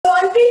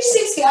Page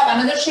 6, we have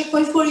another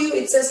checkpoint for you.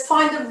 It says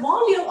find the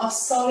volume of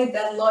solid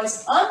that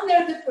lies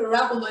under the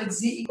paraboloid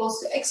Z equals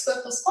to x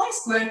squared plus y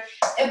squared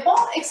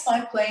above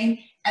xy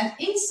plane and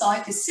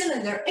inside the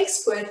cylinder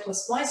x squared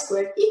plus y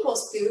squared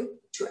equals to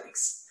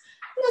 2x.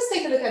 Let's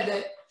take a look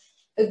at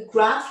the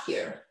graph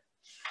here.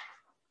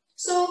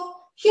 So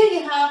here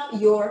you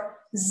have your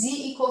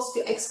Z equals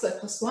to x squared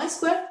plus y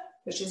squared,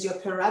 which is your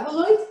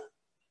paraboloid.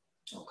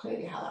 Okay,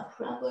 we have our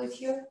paraboloid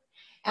here.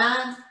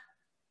 And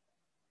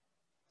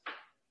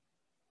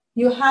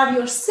you have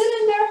your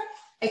cylinder,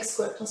 x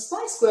squared plus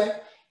y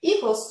squared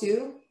equals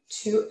to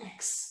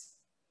 2x.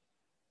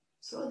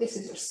 So this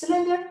is your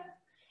cylinder,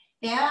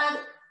 and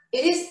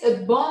it is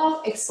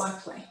above xy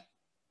plane.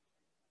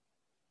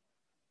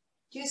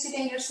 Do you see the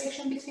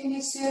intersection between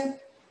these two?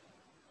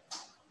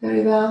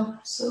 Very well.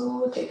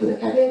 So take a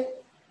look at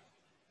it.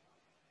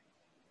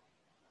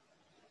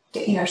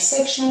 The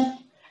intersection.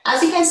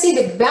 As you can see,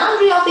 the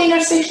boundary of the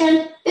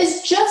intersection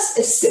is just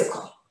a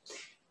circle.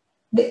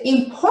 The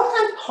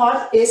important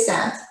part is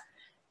that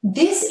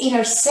this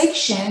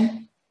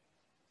intersection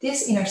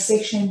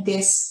between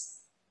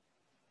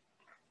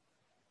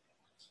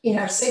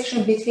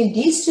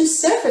these two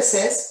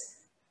surfaces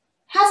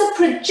has a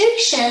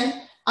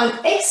projection on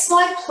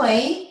xy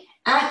plane,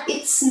 and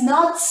it's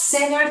not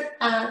centered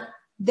at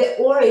the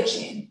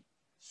origin.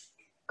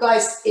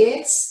 Guys,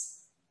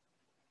 it's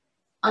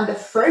on the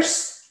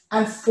first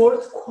and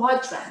fourth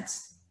quadrant.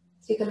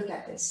 Take a look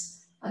at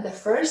this. On the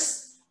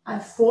first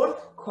and fourth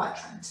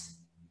quadrant.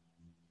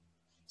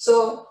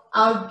 So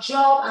our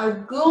job, our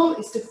goal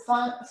is to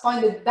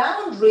find the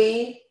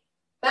boundaries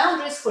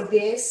for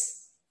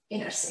this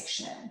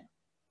intersection.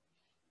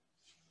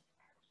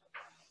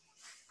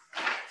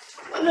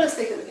 Well, let's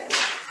take a look at it.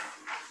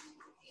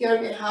 Here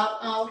we have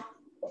our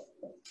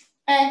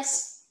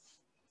x,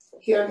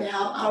 here we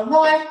have our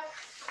y,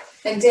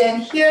 and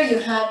then here you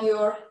have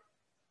your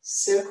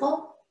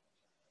circle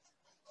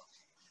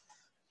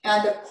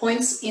and the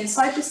points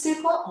inside the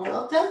circle, all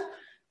of them.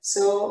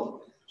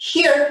 So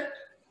here,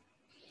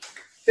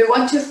 we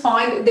want to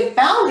find the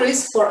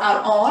boundaries for our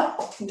r,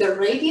 the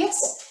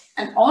radius,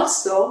 and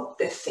also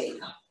the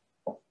theta.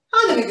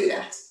 How do we do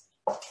that?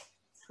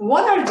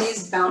 What are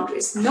these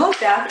boundaries? Note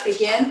that,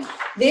 again,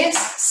 this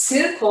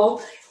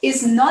circle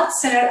is not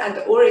centered at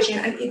the origin,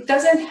 and it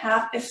doesn't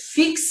have a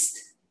fixed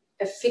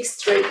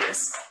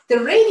radius. The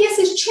radius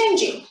is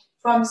changing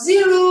from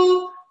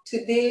 0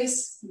 to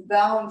this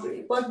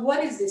boundary. But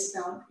what is this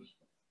boundary?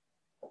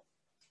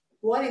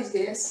 What is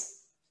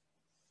this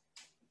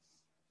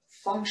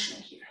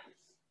function here?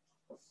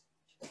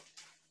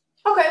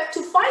 Okay,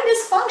 to find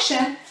this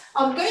function,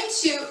 I'm going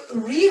to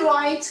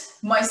rewrite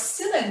my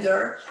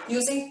cylinder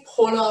using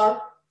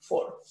polar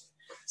form.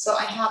 So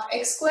I have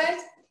x squared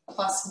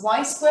plus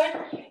y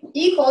squared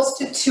equals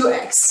to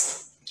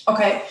 2x.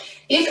 Okay,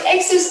 if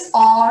x is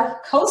r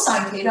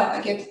cosine theta,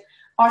 I get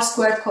r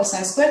squared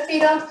cosine squared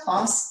theta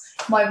plus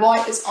my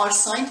y is r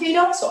sine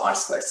theta, so r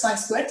squared sine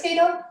squared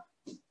theta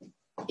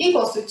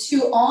equals to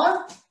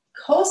 2r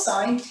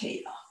cosine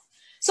theta.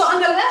 So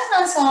on the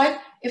left-hand side,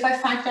 if I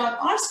factor out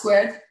r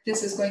squared,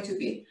 this is going to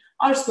be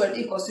r squared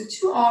equals to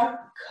 2r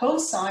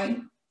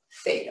cosine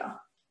theta.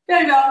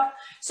 Very well.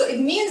 So it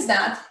means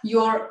that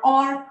your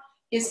r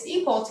is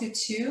equal to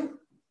 2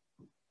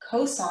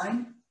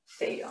 cosine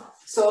theta.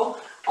 So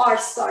r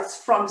starts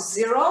from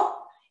 0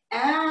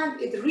 and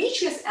it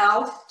reaches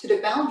out to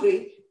the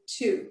boundary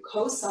 2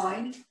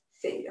 cosine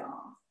theta.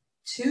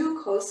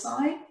 2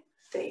 cosine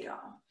theta.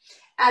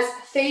 As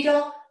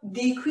theta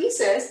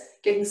decreases,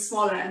 getting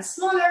smaller and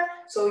smaller,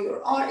 so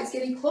your r is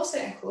getting closer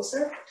and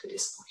closer to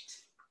this point.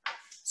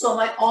 So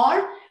my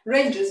r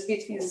ranges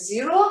between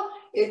 0,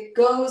 it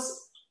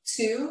goes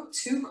to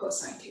 2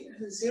 cosine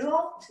theta.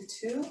 0 to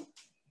 2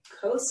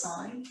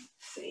 cosine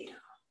theta.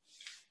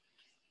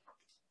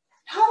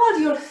 How about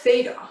your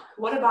theta?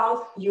 What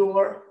about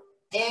your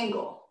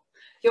angle?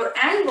 Your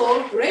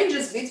angle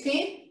ranges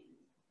between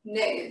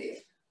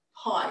negative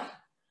pi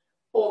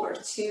over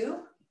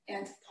 2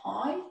 and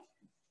pi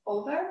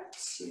over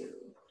 2.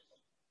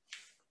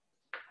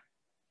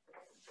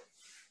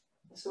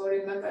 So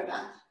remember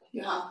that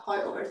you have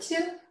pi over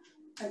 2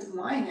 and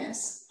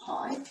minus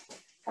pi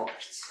over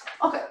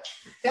 2. Okay,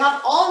 we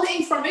have all the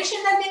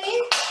information that we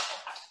need.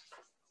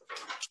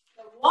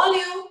 The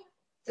volume,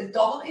 the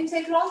double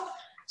integral.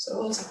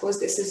 So suppose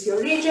this is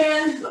your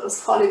region, let us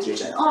call it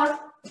region R,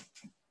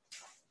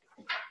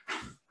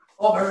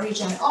 over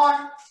region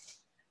R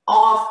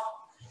of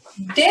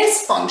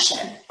this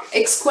function,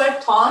 x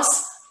squared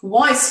plus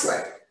y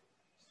squared.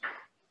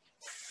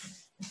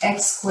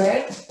 X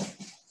squared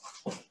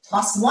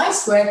plus y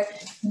squared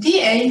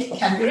dA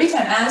can be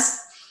written as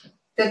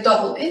the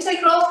double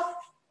integral.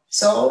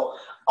 So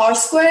r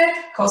squared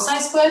cosine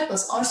squared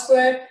plus r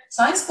squared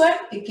sine squared,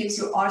 it gives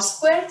you r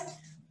squared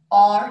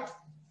r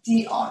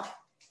dr.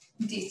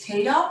 d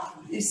theta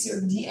is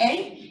your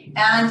dA,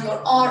 and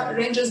your r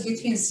ranges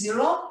between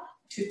 0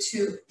 to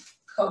 2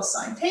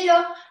 cosine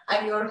theta,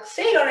 and your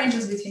theta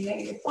ranges between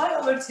negative pi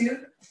over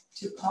 2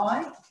 to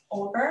pi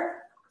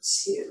over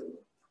 2.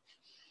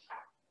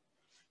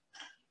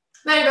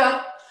 Very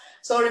well.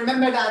 So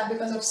remember that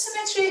because of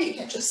symmetry, you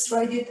can just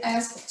write it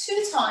as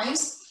 2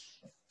 times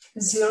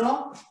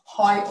 0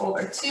 pi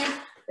over 2.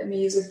 Let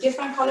me use a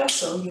different color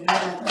so you know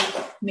that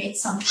I made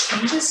some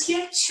changes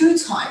here. 2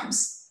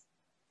 times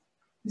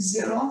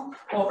 0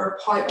 over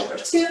pi over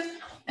 2.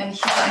 And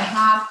here I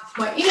have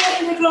my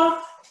inner integral,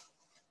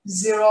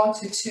 0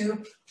 to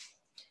 2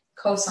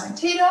 cosine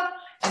theta.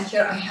 And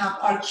here I have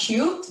r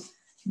cubed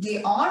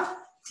dr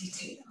d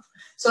theta.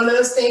 So let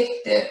us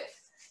take the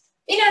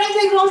inner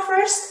integral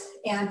first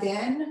and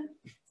then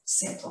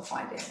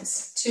simplify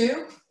this.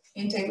 2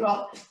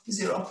 integral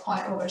 0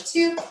 pi over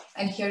 2.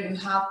 And here you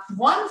have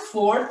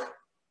 1/4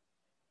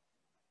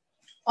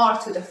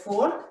 r to the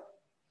 4th.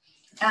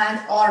 And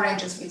r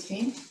ranges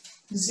between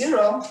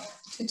 0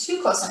 to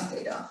 2 cosine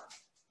theta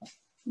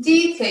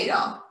d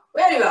theta.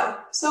 Very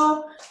well.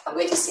 So I'm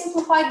going to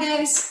simplify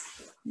this.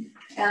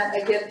 And I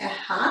get a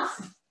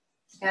half.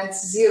 And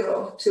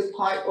 0 to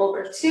pi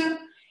over 2.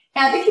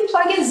 And if you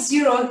plug in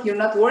 0, you're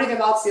not worried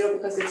about 0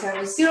 because the term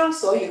is 0.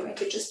 So you're going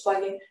to just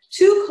plug in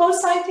 2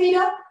 cosine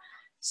theta.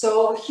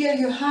 So here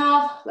you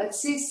have, let's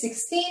see,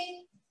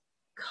 16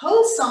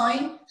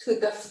 cosine to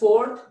the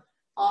 4th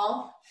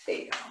of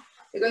theta.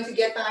 We're going to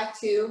get back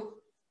to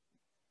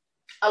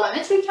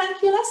elementary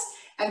calculus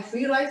and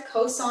rewrite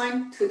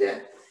cosine to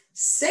the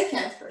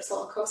 2nd. First of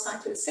all, cosine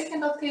to the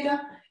 2nd of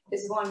theta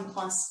is 1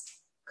 plus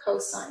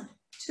cosine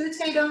 2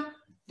 theta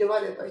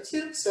divided by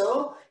 2.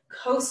 So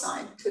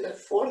cosine to the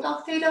 4th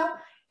of theta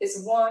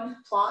is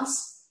 1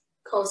 plus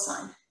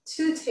cosine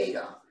 2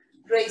 theta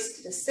raised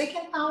to the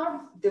 2nd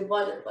power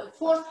divided by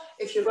 4.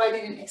 If you write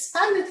it in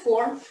expanded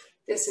form,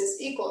 this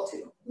is equal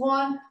to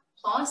 1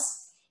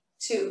 plus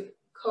 2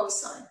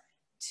 cosine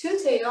 2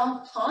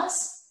 theta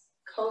plus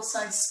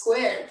cosine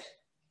squared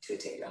 2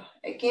 theta.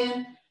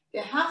 Again,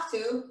 you have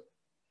to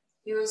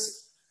use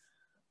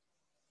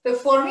the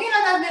formula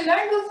that we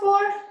learned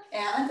before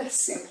and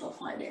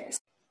simplify this.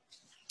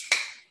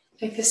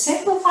 If you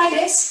simplify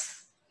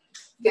this,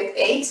 you get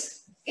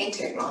 8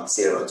 integral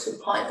 0 to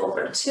pi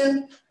over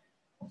 2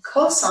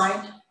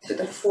 cosine to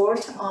the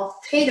 4th of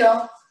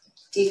theta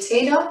d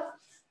theta,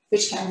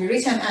 which can be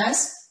written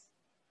as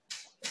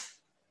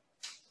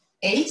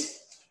 8.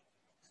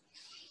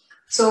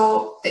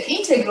 So the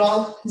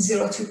integral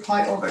 0 to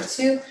pi over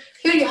 2,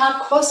 here you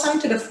have cosine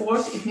to the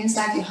 4th. It means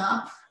that you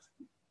have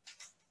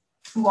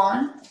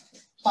 1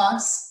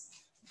 plus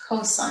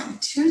cosine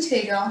 2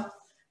 theta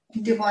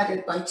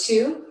divided by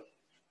 2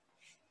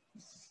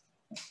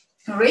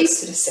 raised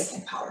to the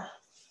 2nd power.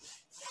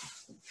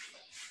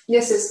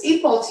 This is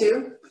equal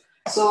to,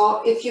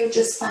 so if you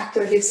just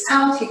factor this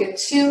out, you get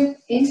 2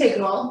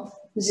 integral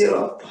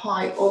 0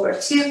 pi over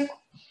 2.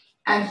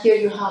 And here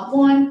you have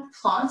 1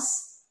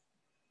 plus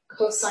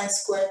cosine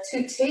squared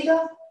 2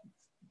 theta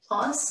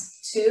plus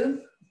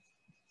 2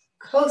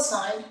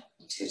 cosine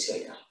 2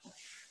 theta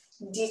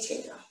d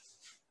theta.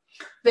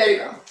 Very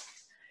well.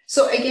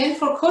 So again,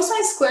 for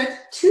cosine squared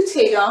 2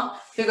 theta,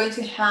 you're going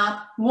to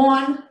have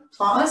 1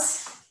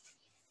 plus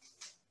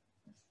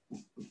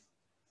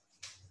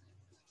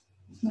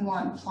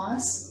 1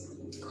 plus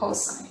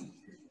cosine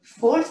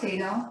 4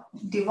 theta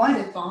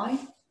divided by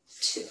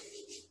 2.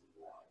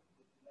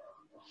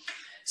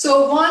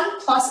 So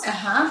 1 plus a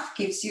half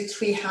gives you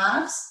 3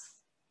 halves.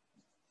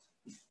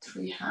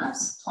 3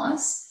 halves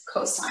plus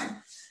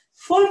cosine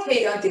 4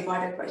 theta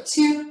divided by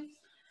 2.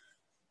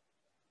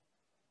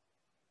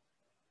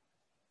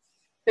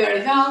 Very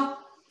well.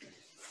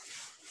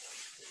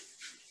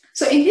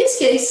 So in this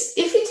case,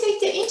 if we take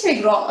the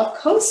integral of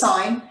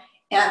cosine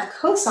and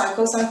cosine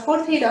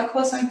 4 theta,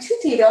 cosine 2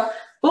 theta,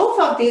 both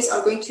of these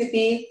are going to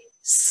be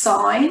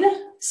sine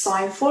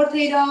 4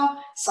 theta,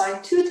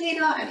 sine 2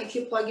 theta, and if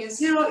you plug in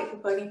 0, if you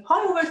plug in pi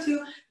over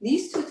 2,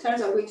 these two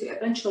terms are going to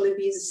eventually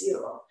be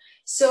 0.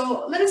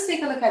 So let us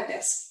take a look at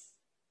this.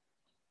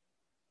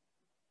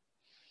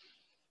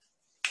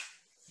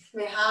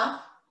 We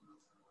have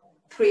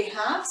 3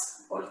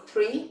 halves, or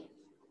 3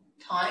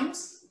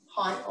 times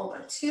pi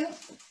over 2,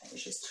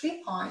 which is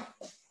 3 pi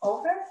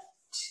over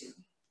 2.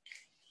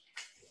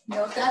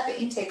 Note that the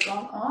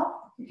integral of,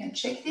 you can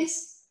check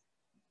this,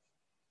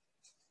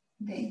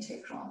 the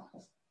integral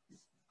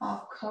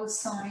of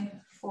cosine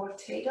 4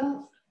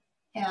 theta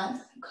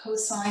and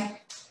cosine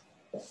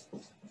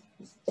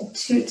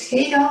 2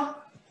 theta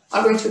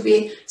are going to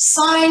be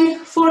sine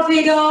 4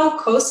 theta,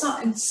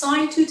 cosine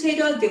sine 2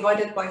 theta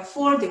divided by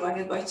 4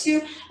 divided by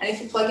 2. And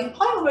if you plug in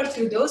pi over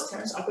 2, those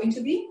terms are going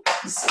to be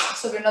 0.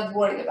 So we're not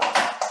worried about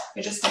that.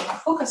 We're just going to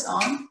focus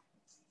on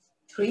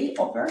 3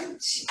 over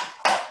 2.